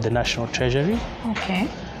of the National Treasury. Okay.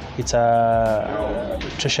 It's a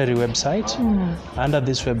treasury website. Under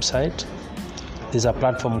this website, there's a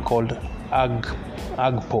platform called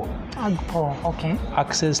AGPO. AGPO. Okay.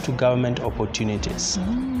 Access to Government Opportunities.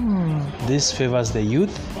 This favors the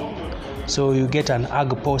youth. So you get an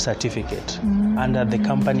AGPO certificate under the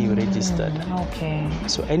company you registered. Okay.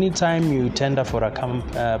 So anytime you tender for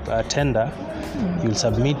a tender, you'll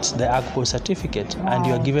submit the AGPO certificate, and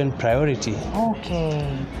you are given priority. Okay.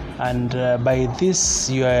 And by this,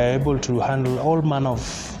 you are able to handle all manner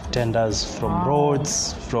of tenders, from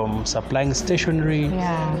roads, from supplying stationery,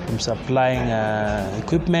 from supplying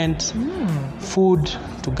equipment, food,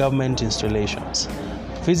 to government installations.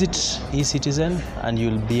 Visit eCitizen and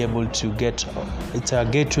you'll be able to get, it's a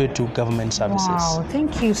gateway to government services. Wow,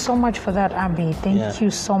 thank you so much for that, Abby. Thank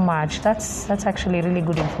you so much. That's actually really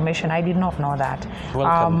good information. I did not know that.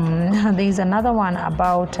 Welcome. There's another one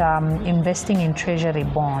about investing in treasury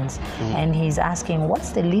bonds, and he's asking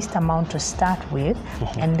what's the least amount to start with,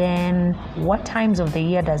 and then what times of the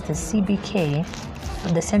year does the CBK,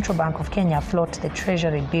 the Central Bank of Kenya, float the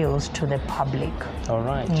treasury bills to the public? All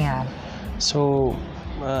right. Yeah. So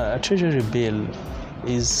a treasury bill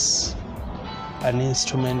is an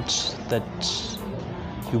instrument that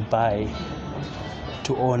you buy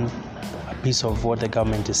to own a piece of what the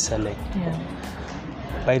government is selling. Yeah.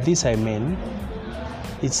 By this I mean,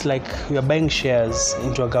 it's like you're buying shares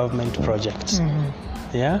into a government project.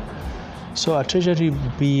 Yeah. So a treasury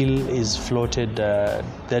bill is floated. There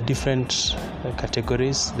are different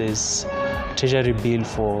categories. There's treasury bill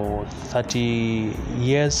for 30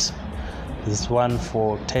 years. There's one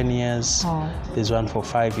for 10 years. There's one for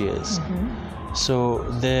 5 years. So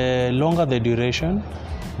the longer the duration,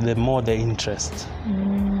 the more the interest.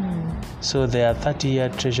 So there are 30-year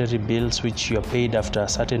treasury bills which you are paid after a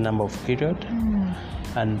certain number of period.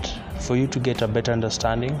 And for you to get a better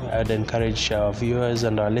understanding, I'd encourage our viewers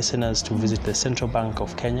and our listeners to visit the Central Bank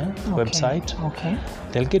of Kenya website. Okay.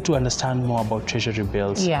 They'll get to understand more about treasury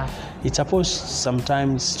bills. Yeah. It's supposed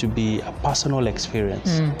sometimes to be a personal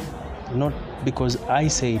experience. Not because I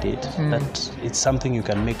said it, that it's something you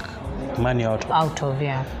can make money out of.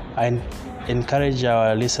 Yeah. I encourage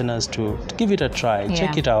our listeners to give it a try,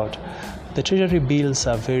 check it out. The treasury bills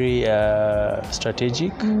are very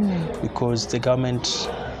strategic because the government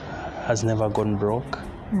has never gone broke,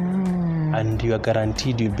 and you are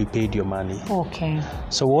guaranteed you'll be paid your money. Okay.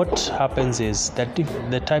 So what happens is that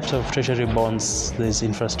the types of treasury bonds, there's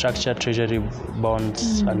infrastructure treasury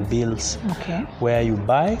bonds and bills, where you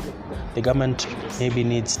buy, the government maybe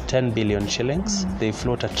needs 10 billion shillings, they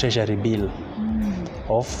float a treasury bill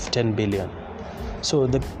of 10 billion. So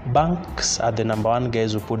the banks are the number one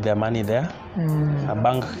guys who put their money there. A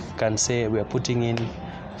bank can say we are putting in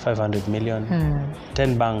 500 million.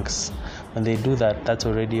 10 banks, when they do that, that's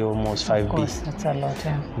already almost 5 billion. That's a lot,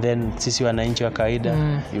 yeah. Then sisi wananchi wa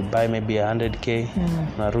kawaida, you buy maybe 100k,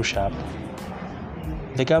 unarusha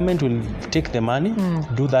hapo. The government will take the money,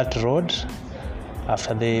 do that road.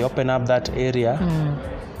 After they open up that area,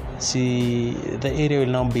 see, the area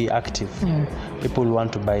will now be active. People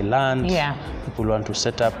want to buy land. People want to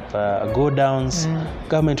set up go downs.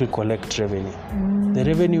 Government will collect revenue. The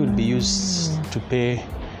revenue will be used to pay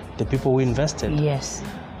the people who invested. Yes.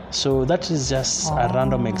 So that is just a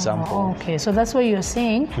random example. Okay, so that's what you're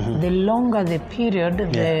saying. The longer the period,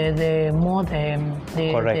 the more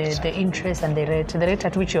the interest and the rate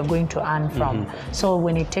at which you're going to earn from. So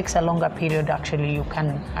when it takes a longer period, actually you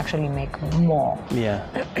can actually make more. Yeah.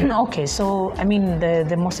 Okay, so I mean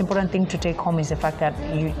the most important thing to take home is the fact that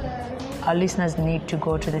our listeners need to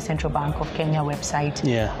go to the Central Bank of Kenya website,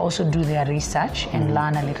 also do their research and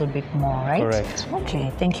learn a little bit more, right? Correct.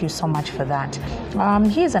 Okay, thank you so much for that.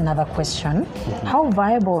 Here's another question. How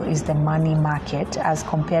viable is the money market as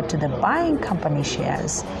compared to the buying company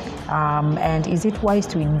shares? And is it wise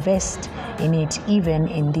to invest in it even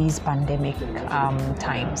in these pandemic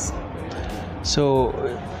times? So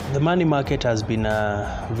the money market has been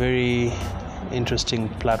a very interesting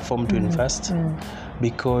platform to invest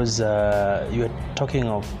because you're talking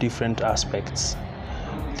of different aspects,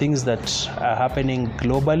 things that are happening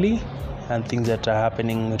globally and things that are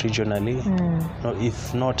happening regionally,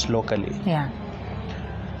 if not locally. Yeah.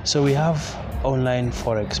 So we have online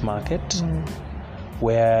forex market,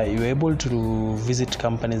 where you're able to visit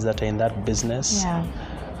companies that are in that business,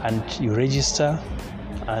 and you register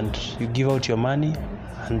and you give out your money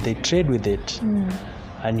and they trade with it,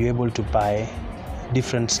 and you're able to buy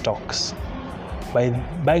different stocks. By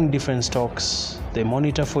buying different stocks, they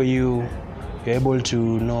monitor for you. You're able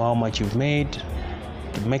to know how much you've made,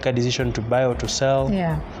 to make a decision to buy or to sell.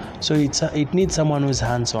 So it needs someone who's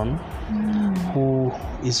hands-on, who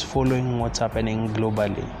is following what's happening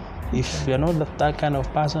globally. If you're not that kind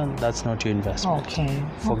of person, that's not your investment.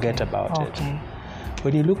 Forget about it.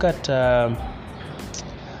 When you look at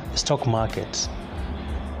stock market,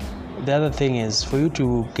 the other thing is, for you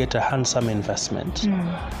to get a handsome investment,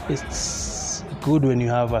 it's good when you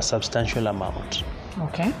have a substantial amount.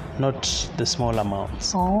 Not the small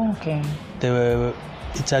amounts.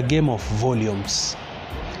 It's a game of volumes.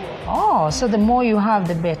 So the more you have,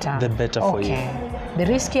 the better. The better for you. The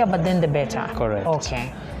riskier, but then the better. Correct.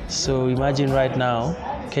 So imagine right now,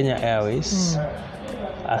 Kenya Airways,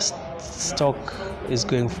 a stock is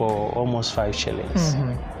going for almost 5 shillings.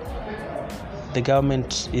 The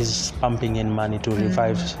government is pumping in money to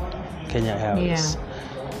revive Kenya Airways.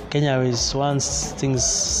 Kenya Airways, once things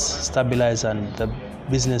stabilize and the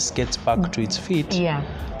business gets back to its feet,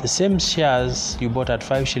 the same shares you bought at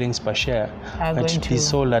 5 shillings per share might be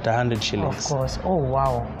sold at 100 shillings. Of course. Oh,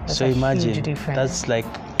 wow. That's so imagine, that's like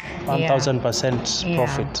 1,000%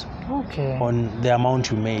 profit on the amount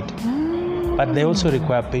you made. But they also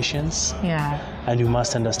require patience, and you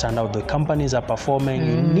must understand how the companies are performing.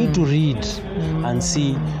 You need to read and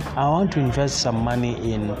see, I want to invest some money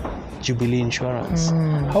in Jubilee Insurance.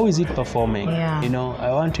 How is it performing?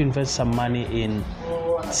 I want to invest some money in,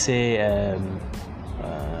 say,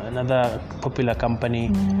 another popular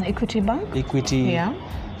company, Equity Bank,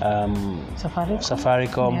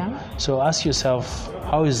 Safaricom. So ask yourself,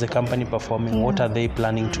 how is the company performing? What are they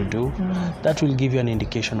planning to do? That will give you an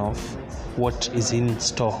indication of what is in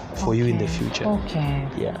store for you in the future.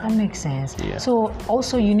 That makes sense. So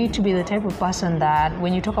also you need to be the type of person that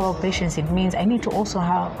when you talk about patience, it means I need to also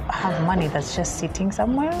have money that's just sitting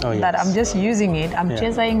somewhere, that I'm just using it, I'm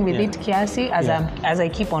chasing with it kiasi as I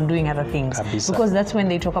keep on doing other things. Because that's when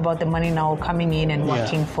they talk about the money now coming in and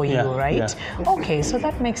working for you, right? So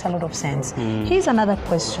that makes a lot of sense. Here's another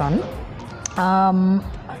question.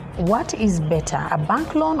 What is better, a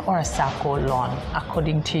bank loan or a SACCO loan,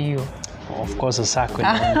 according to you? Of course, a SACCO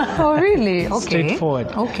loan. Oh, really? Straightforward.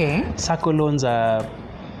 SACCO loans are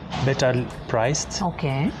better priced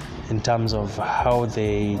in terms of how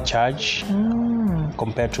they charge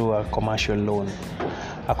compared to a commercial loan.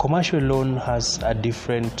 A commercial loan has a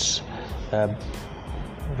different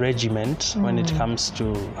regiment when it comes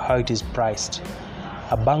to how it is priced.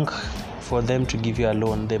 A bank, for them to give you a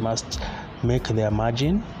loan, they must make their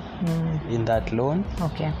margin in that loan,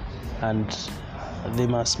 and they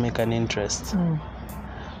must make an interest.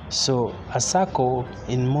 So a SACCO,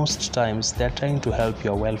 in most times, they're trying to help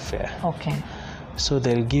your welfare. So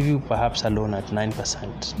they'll give you perhaps a loan at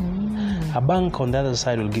 9%. A bank on the other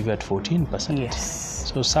side will give you at 14%.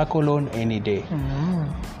 So SACCO loan any day.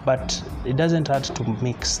 But it doesn't hurt to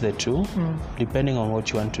mix the two, depending on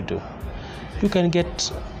what you want to do. You can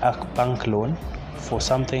get a bank loan for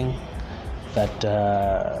something that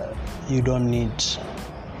you don't need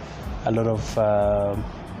a lot of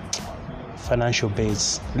financial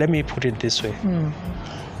base. Let me put it this way.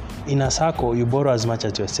 In a SACCO, you borrow as much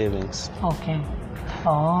as your savings. But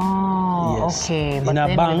in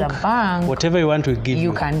a bank, whatever you want to give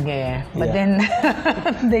you can get. But then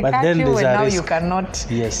they catch you and now you cannot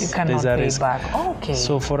pay back.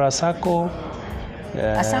 So for a SACCO,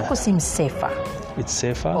 a SACCO seems safer. It's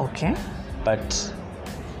safer. But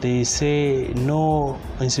they say no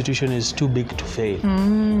institution is too big to fail.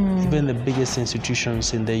 Even the biggest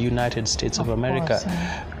institutions in the United States of America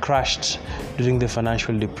crashed during the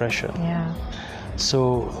financial depression.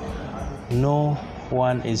 So no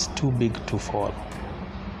one is too big to fall.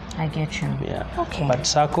 I get you. But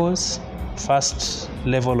SACCOs, first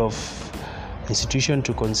level of institution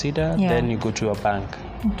to consider, then you go to a bank.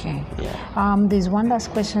 There's one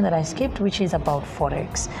last question that I skipped, which is about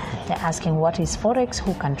Forex. They're asking, what is Forex?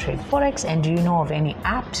 Who can trade Forex? And do you know of any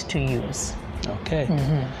apps to use?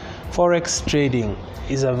 Forex trading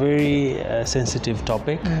is a very sensitive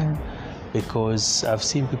topic because I've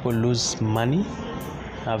seen people lose money.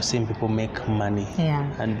 I've seen people make money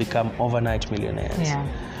and become overnight millionaires.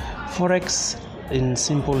 Forex, in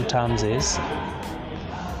simple terms, is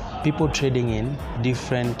people trading in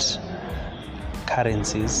different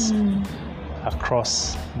currencies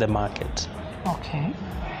across the market.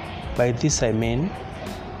 By this I mean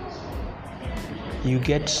you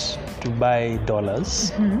get to buy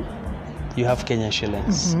dollars you have Kenyan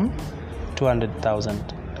shillings,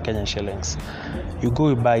 200,000 Kenyan shillings. You go,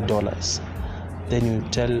 you buy dollars. Then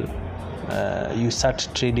you start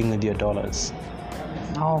trading with your dollars.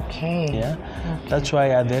 Okay. Yeah. That's why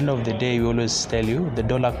at the end of the day, we always tell you the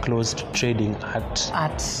dollar closed trading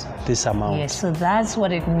at this amount. Yes, so that's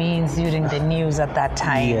what it means during the news at that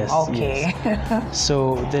time. Yes. Okay. Yes.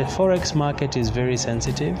 So the forex market is very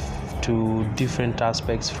sensitive to different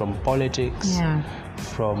aspects, from politics,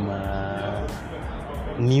 from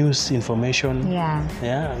news information.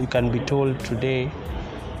 Yeah. You can be told today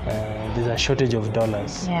there's a shortage of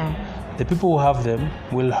dollars. Yeah. The people who have them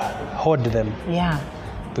will hoard them. Yeah.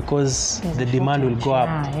 Because the demand will go up.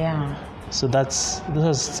 Yeah. So those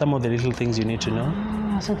are some of the little things you need to know.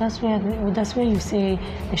 So that's where you say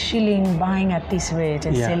the shilling buying at this rate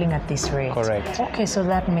and selling at this rate. Correct. Okay, so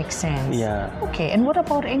that makes sense. Yeah. Okay, and what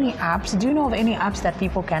about any apps? Do you know of any apps that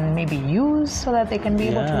people can maybe use so that they can be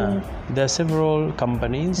able to? There are several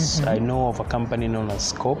companies. I know of a company known as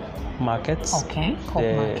Scope Markets. Okay,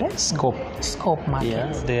 Scope Markets.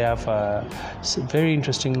 Yeah, they have a very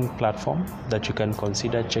interesting platform that you can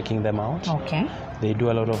consider checking them out. Okay. They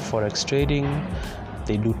do a lot of forex trading.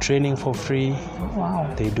 They do training for free.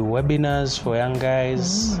 Wow. They do webinars for young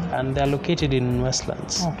guys, and they're located in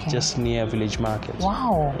Westlands, just near Village Market.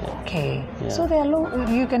 Wow. Yeah. Okay. Yeah. So they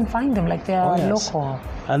are you can find them like they are local.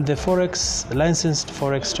 And the licensed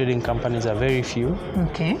forex trading companies are very few.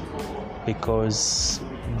 Okay. Because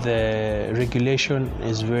the regulation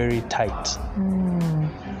is very tight.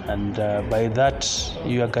 And by that,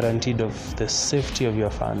 you are guaranteed of the safety of your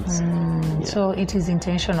funds. So it is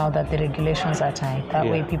intentional that the regulations are tight. That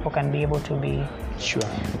way people can be able to be... Sure.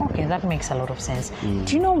 Okay, that makes a lot of sense.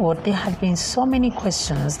 Do you know what? There have been so many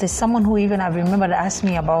questions. There's someone who even I remember asked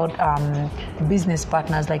me about business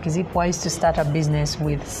partners. Like, is it wise to start a business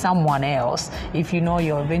with someone else? If you know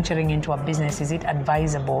you're venturing into a business, is it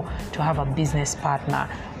advisable to have a business partner?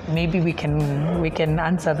 Maybe we can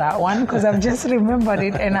answer that one, because I've just remembered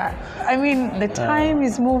it, and I mean the time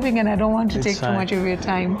is moving and I don't want to take too much of your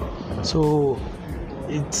time. So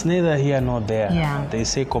it's neither here nor there. Yeah. They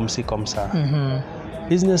say comme ci, comme ça.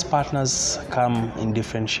 Business partners come in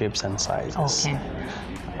different shapes and sizes. Okay.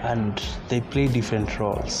 And they play different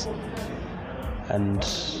roles. And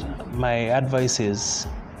my advice is,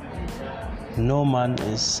 no man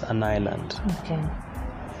is an island. Okay.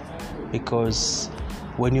 Because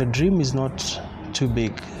when your dream is not too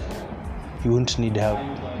big, you won't need help.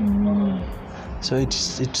 So it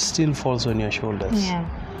still falls on your shoulders. Yeah.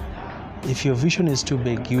 If your vision is too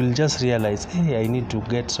big, you will just realize, hey, I need to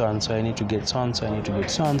get so and so, I need to get so and so, I need to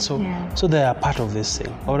get so and so. Yeah. So they are part of this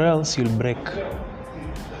thing, or else you'll break.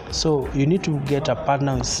 So you need to get a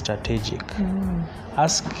partner who's strategic.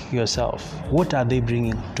 Ask yourself, what are they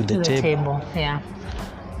bringing to the table? Yeah.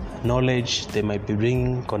 Knowledge, they might be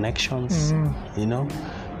bringing connections,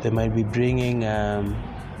 they might be bringing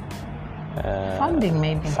funding,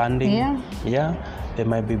 maybe. Yeah. They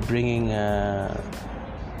might be bringing a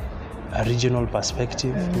regional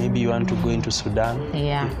perspective. Maybe you want to go into Sudan.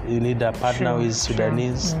 Yeah. You need a partner who is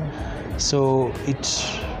Sudanese. So it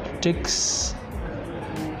takes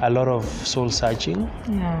a lot of soul searching.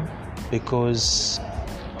 Yeah. Because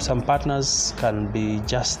some partners can be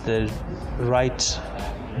just the right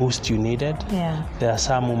boost you needed. Yeah. There are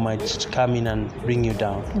some who might come in and bring you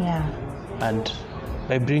down. Yeah. And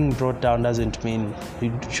by being brought down doesn't mean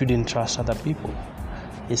you shouldn't trust other people.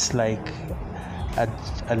 It's like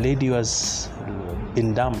a lady who has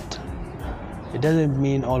been dumped. It doesn't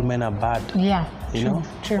mean all men are bad. Yeah.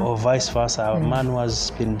 True. Or vice versa. A man who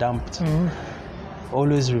has been dumped.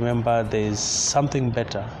 Always remember there's something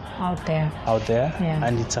better out there,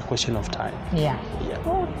 and it's a question of time. Yeah.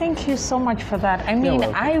 Well, thank you so much for that. I mean,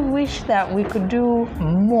 I wish that we could do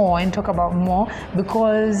more and talk about more,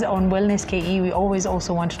 because on Wellness KE we always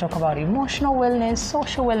also want to talk about emotional wellness,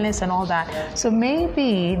 social wellness, and all that. So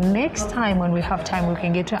maybe next time when we have time, we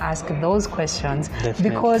can get to ask those questions.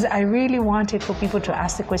 Definitely. Because I really want it for people to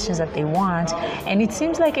ask the questions that they want, and it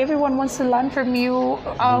seems like everyone wants to learn from you,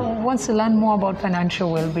 wants to learn more about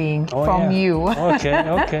financial well-being from you.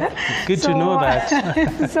 Okay. Good to know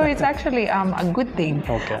that. So it's actually a good thing.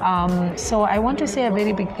 Okay. So I want to say a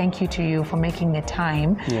very big thank you to you for making the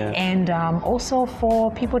time, and also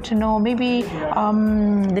for people to know maybe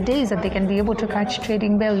the days that they can be able to catch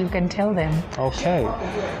Trading Bell. You can tell them. Okay.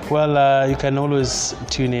 Well, you can always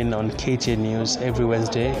tune in on KTN News every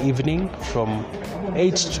Wednesday evening from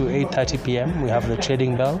 8 to 8:30 p.m. We have the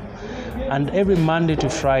Trading Bell. And every Monday to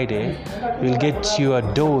Friday, we'll get you a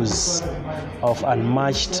dose of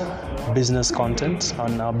unmatched business content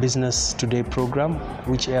on our Business Today program,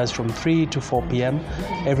 which airs from 3 to 4 p.m.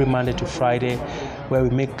 every Monday to Friday, where we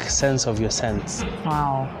make sense of your sense.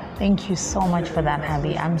 Wow. Thank you so much for that,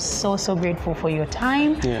 Abby. I'm so grateful for your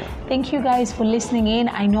time. Yeah. Thank you guys for listening in.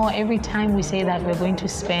 I know every time we say that we're going to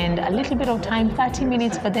spend a little bit of time, 30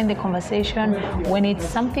 minutes, but then the conversation, when it's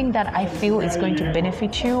something that I feel is going to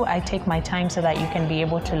benefit you, I take my time so that you can be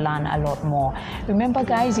able to learn a lot more. Remember,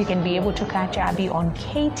 guys, you can be able to catch Abby on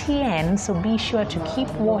KTN, so be sure to keep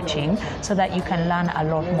watching so that you can learn a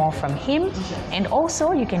lot more from him. And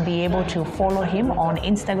also, you can be able to follow him on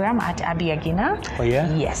Instagram at Abby Agina. Oh,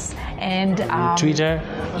 yeah? Yes. And Twitter?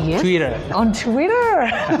 Yes. Twitter. On Twitter.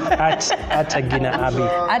 at Agina Abby.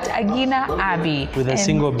 At Agina Abby. With a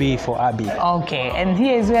single B for Abby. Okay, and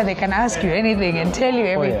here is where they can ask you anything and tell you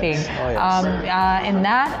everything. Oh, yes. And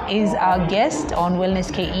that is our guest on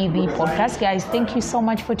Wellness KE, the podcast. Guys, thank you so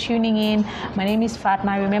much for tuning in. My name is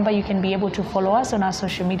Fatma. Remember, you can be able to follow us on our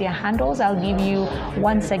social media handles. I'll give you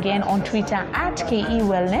once again on Twitter at KE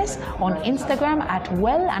Wellness, on Instagram at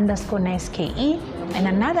well_KE, and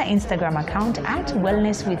another Instagram account at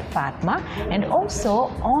Wellness with Fatma, and also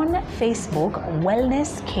on Facebook,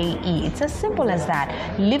 Wellness KE. It's as simple as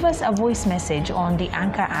that. Leave us a voice message on the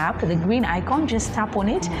Anchor app, the green icon, just tap on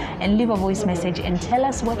it and leave a voice message and tell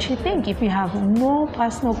us what you think. If you have more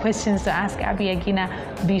personal questions to ask Abby Agina,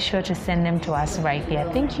 be sure to send them to us right here.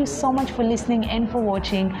 Thank you so much for listening and for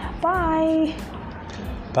watching. Bye.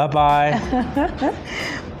 Bye-bye.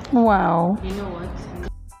 Wow. You know what?